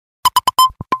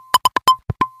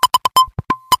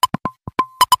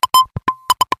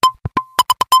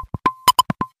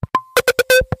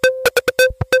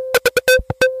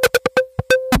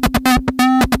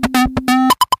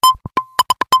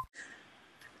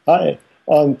Hi,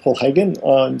 I'm Paul Hagon.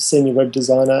 I'm Senior Web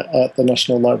Designer at the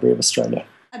National Library of Australia.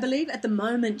 I believe at the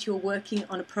moment you're working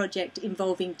on a project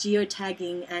involving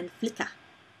geotagging and Flickr.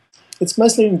 It's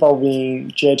mostly involving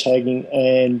geotagging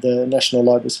and the National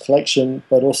Library's collection,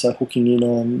 but also hooking in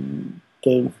on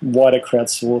the wider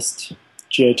crowdsourced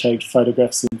geotagged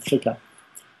photographs in Flickr.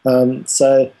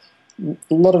 So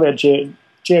a lot of our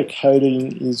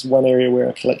geocoding is one area where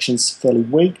our collection's fairly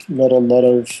weak. Not a lot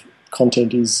of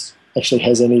content actually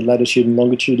has any latitude and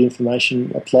longitude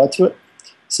information applied to it.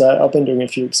 So I've been doing a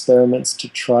few experiments to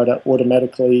try to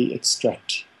automatically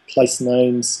extract place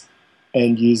names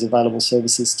and use available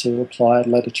services to apply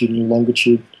latitude and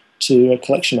longitude to a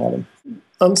collection item.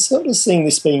 I'm sort of seeing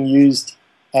this being used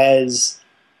as,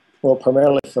 well,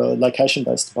 primarily for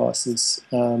location-based devices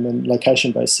and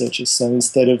location-based searches. So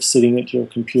instead of sitting at your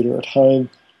computer at home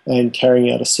and carrying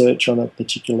out a search on a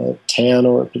particular town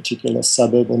or a particular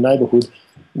suburb or neighbourhood,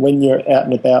 when you're out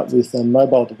and about with a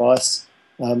mobile device,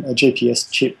 a GPS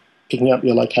chip picking up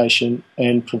your location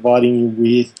and providing you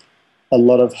with a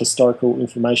lot of historical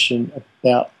information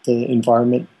about the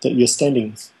environment that you're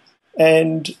standing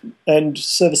in. And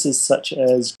services such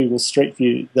as Google Street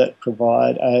View that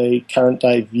provide a current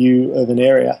day view of an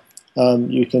area.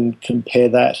 You can compare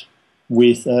that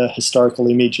with a historical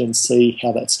image and see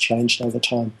how that's changed over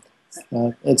time.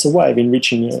 It's a way of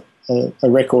enriching a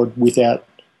record without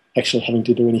actually having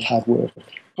to do any hard work.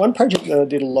 One project that I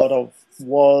did a lot of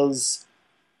was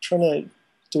trying to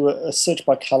do a search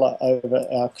by colour over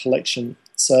our collection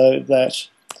so that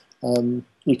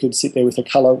you could sit there with a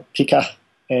colour picker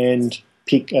and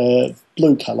pick a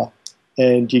blue colour,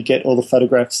 and you get all the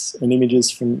photographs and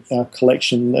images from our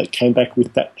collection that came back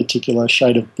with that particular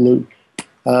shade of blue,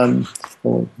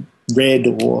 or red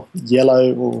or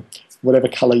yellow or whatever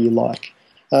colour you like.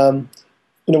 In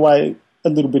a way, a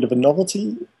little bit of a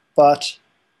novelty, but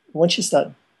once you start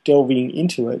delving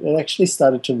into it, it actually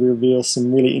started to reveal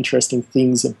some really interesting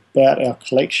things about our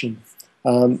collection,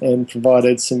 and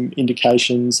provided some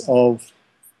indications of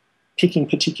picking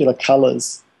particular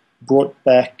colours brought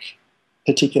back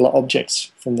particular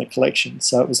objects from the collection.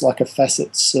 So it was like a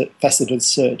faceted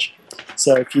search.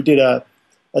 So if you did a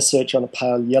search on a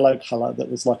pale yellow colour that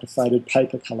was like a faded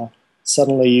paper colour,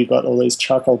 suddenly you got all these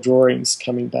charcoal drawings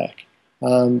coming back.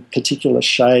 Particular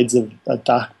shades of a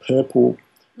dark purple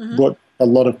brought a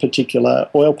lot of particular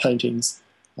oil paintings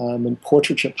and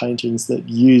portraiture paintings that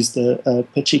used a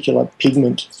particular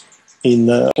pigment in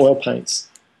the oil paints.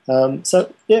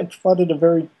 So, yeah, it provided a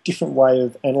very different way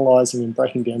of analysing and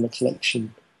breaking down the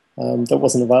collection that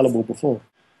wasn't available before.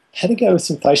 Had to go with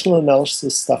some facial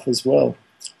analysis stuff as well.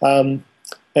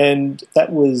 And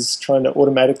that was trying to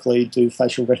automatically do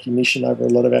facial recognition over a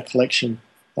lot of our collection.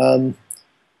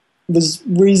 It was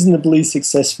reasonably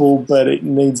successful, but it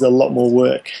needs a lot more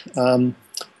work. I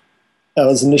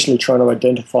was initially trying to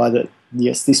identify that,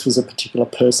 yes, this was a particular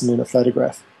person in a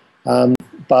photograph,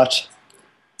 but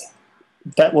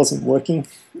that wasn't working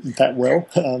that well.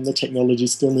 The technology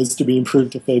still needs to be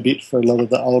improved a fair bit for a lot of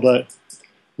the older,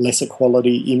 lesser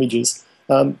quality images.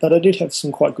 But I did have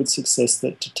some quite good success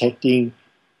that detecting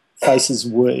faces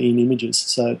were in images,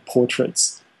 so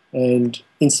portraits, and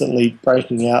instantly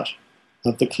breaking out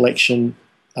of the collection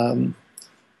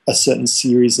a certain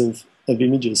series of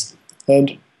images.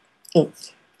 And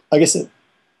I guess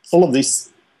all of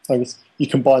this, I guess you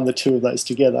combine the two of those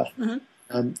together,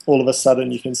 all of a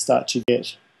sudden you can start to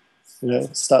get,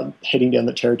 start heading down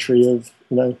the territory of,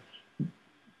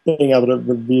 being able to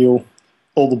reveal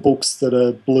all the books that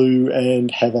are blue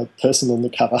and have a person on the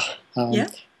cover.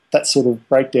 That sort of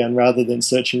breakdown, rather than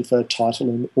searching for title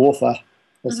and author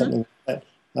or something like that.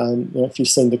 If you've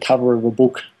seen the cover of a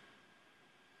book,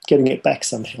 getting it back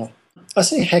somehow. I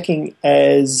see hacking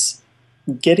as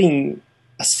getting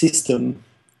a system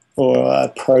or a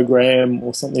program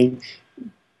or something,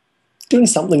 doing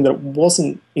something that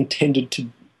wasn't intended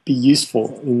to be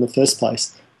useful in the first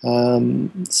place.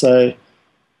 So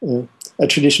a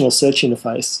traditional search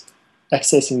interface,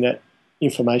 accessing that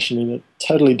information in a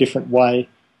totally different way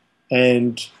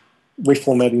and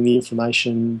reformatting the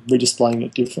information, redisplaying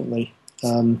it differently.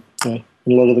 In a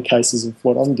lot of the cases of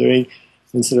what I'm doing,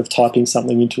 instead of typing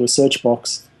something into a search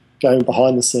box, going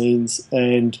behind the scenes,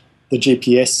 and the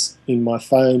GPS in my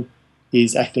phone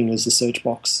is acting as a search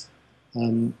box.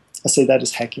 I see that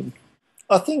as hacking.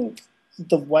 I think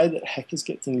the way that hackers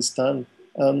get things done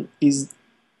is,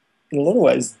 in a lot of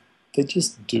ways, they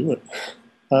just do it,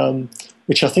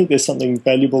 which I think there's something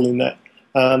valuable in that.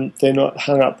 They're not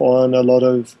hung up on a lot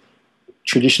of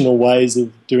traditional ways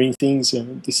of doing things.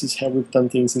 This is how we've done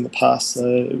things in the past,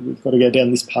 so we've got to go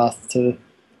down this path to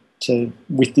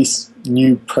with this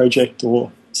new project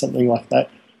or something like that.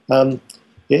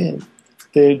 Yeah,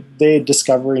 they're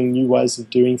discovering new ways of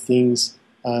doing things,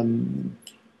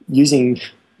 using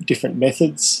different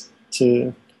methods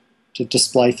to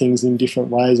display things in different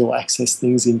ways or access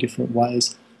things in different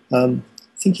ways.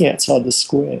 Thinking outside the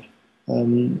square,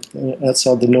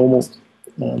 outside the normal,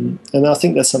 and I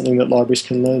think that's something that libraries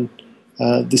can learn.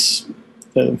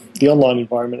 The online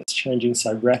environment is changing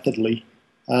so rapidly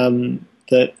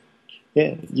that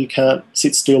you can't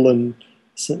sit still and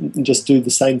just do the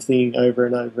same thing over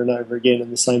and over and over again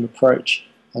in the same approach.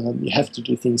 You have to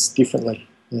do things differently,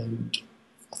 and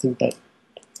I think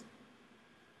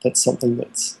that's something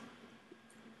that's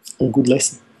a good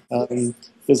lesson.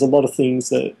 There's a lot of things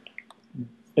that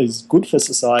is good for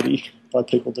society by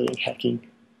people doing hacking,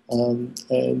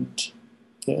 and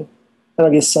I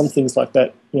guess some things like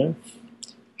that,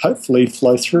 hopefully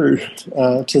flow through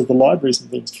to the libraries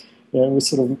and things. We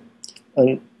sort of,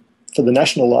 for the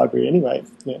National Library anyway,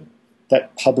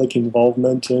 that public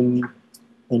involvement and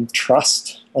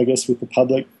trust, I guess, with the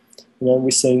public.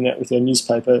 We're seeing that with our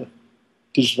newspaper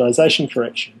digitisation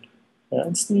correction.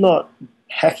 It's not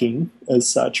hacking as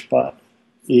such, but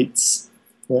it's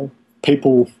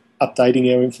people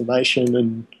updating our information,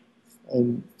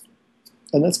 and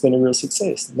that's been a real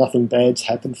success. Nothing bad's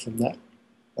happened from that.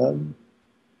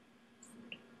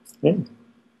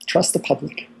 Trust the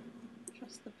public.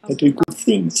 They do good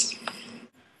things.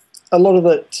 A lot of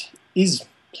it is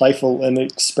playful and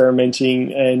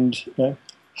experimenting, and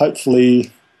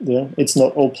hopefully it's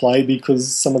not all play,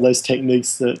 because some of those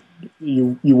techniques that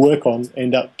you work on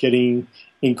end up getting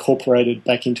incorporated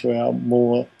back into our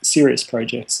more serious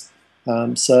projects.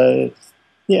 So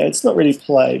it's not really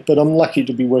play, but I'm lucky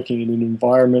to be working in an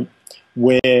environment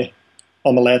where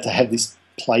I'm allowed to have this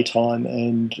playtime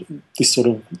and this sort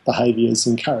of behaviour is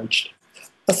encouraged.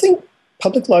 I think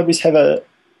public libraries have a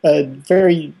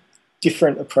very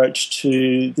different approach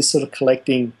to this sort of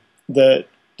collecting that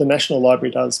the National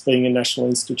Library does, being a national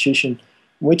institution.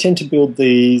 We tend to build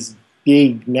these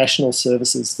big national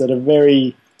services that are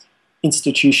very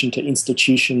institution to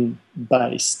institution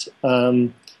based.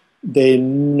 They're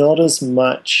not as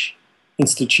much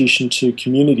institution to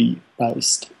community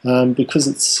based, because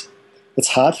it's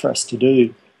hard for us to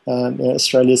do.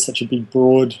 Australia is such a big,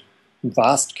 broad,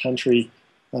 vast country,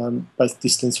 both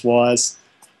distance-wise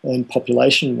and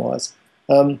population-wise.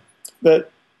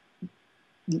 But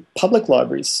public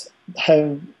libraries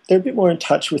they're a bit more in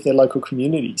touch with their local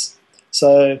communities.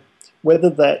 So whether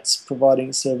that's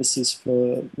providing services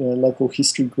for local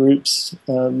history groups,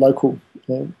 local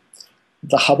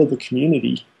the hub of the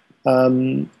community,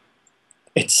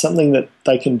 it's something that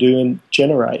they can do and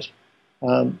generate.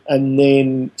 And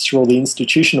then through all the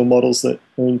institutional models that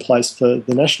are in place for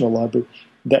the National Library,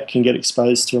 that can get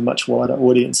exposed to a much wider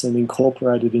audience and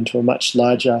incorporated into a much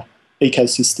larger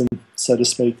ecosystem, so to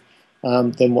speak,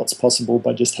 than what's possible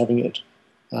by just having it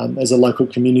as a local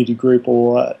community group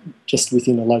or just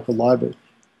within a local library.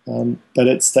 But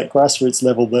it's that grassroots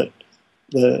level that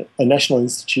a national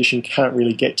institution can't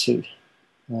really get to.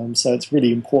 So it's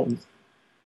really important.